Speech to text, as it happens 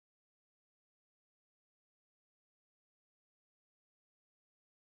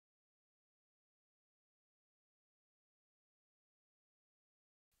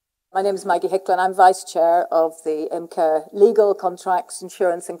My name is Maggie Hickland. I'm Vice Chair of the IMCA Legal, Contracts,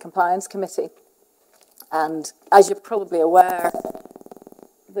 Insurance and Compliance Committee. And as you're probably aware,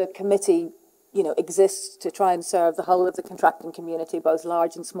 the committee, exists to try and serve the whole of the contracting community, both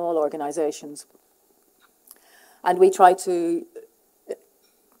large and small organisations. And we try to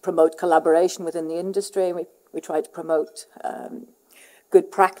promote collaboration within the industry. We try to promote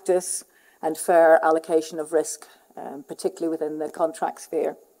good practice and fair allocation of risk, particularly within the contract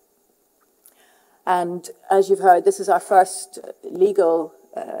sphere. And as you've heard, this is our first legal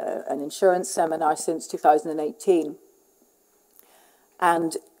and insurance seminar since 2018.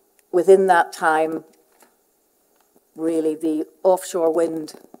 And within that time, really the offshore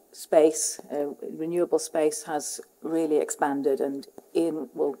wind space, renewable space, has really expanded, and Ian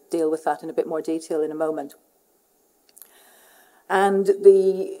will deal with that in a bit more detail in a moment. And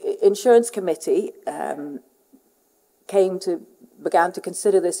the insurance committee began to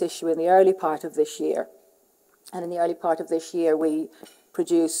consider this issue in the early part of this year. And in the early part of this year, we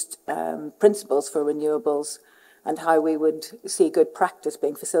produced principles for renewables and how we would see good practice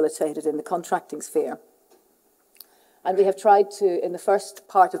being facilitated in the contracting sphere. And we have tried to, in the first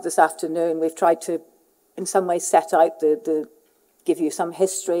part of this afternoon, we've tried to, in some ways, set out give you some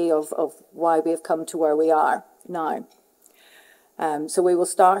history of why we have come to where we are now. So we will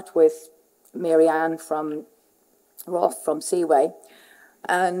start with Mary Ann from Seaway,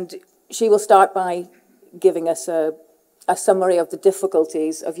 and she will start by giving us a summary of the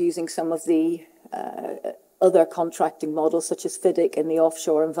difficulties of using some of the other contracting models, such as FIDIC, in the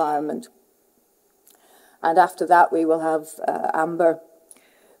offshore environment. And after that, we will have Amber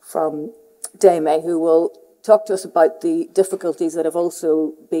from DEME, who will talk to us about the difficulties that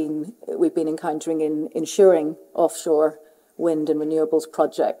we've been encountering in insuring offshore wind and renewables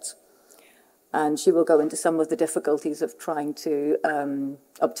projects. And she will go into some of the difficulties of trying to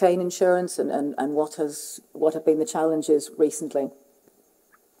obtain insurance and what have been the challenges recently.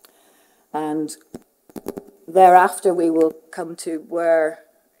 And thereafter, we will come to where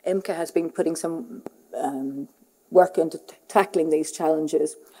IMCA has been putting some work into tackling these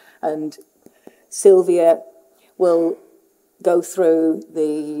challenges. And Sylvia will go through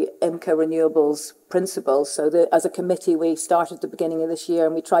the IMCA renewables principles. So as a committee, we started at the beginning of this year,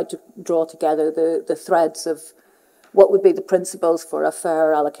 and we tried to draw together the threads of what would be the principles for a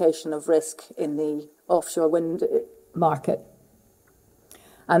fair allocation of risk in the offshore wind market.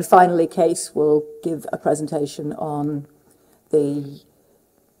 And finally, Case will give a presentation on the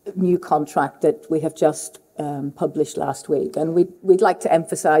new contract that we have just published last week. And we'd like to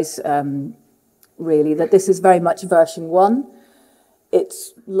emphasise really that this is very much version 1.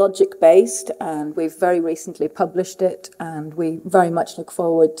 It's logic-based, and we've very recently published it, and we very much look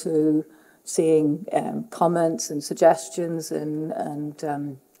forward to seeing comments and suggestions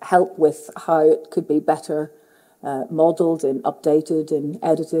and help with how it could be better modelled and updated and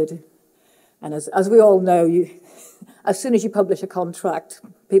edited. And as we all know, as soon as you publish a contract,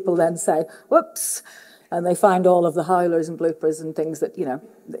 people then say, whoops, and they find all of the howlers and bloopers and things that,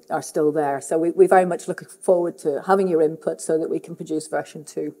 are still there. So we very much look forward to having your input so that we can produce version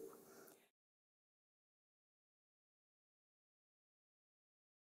 2.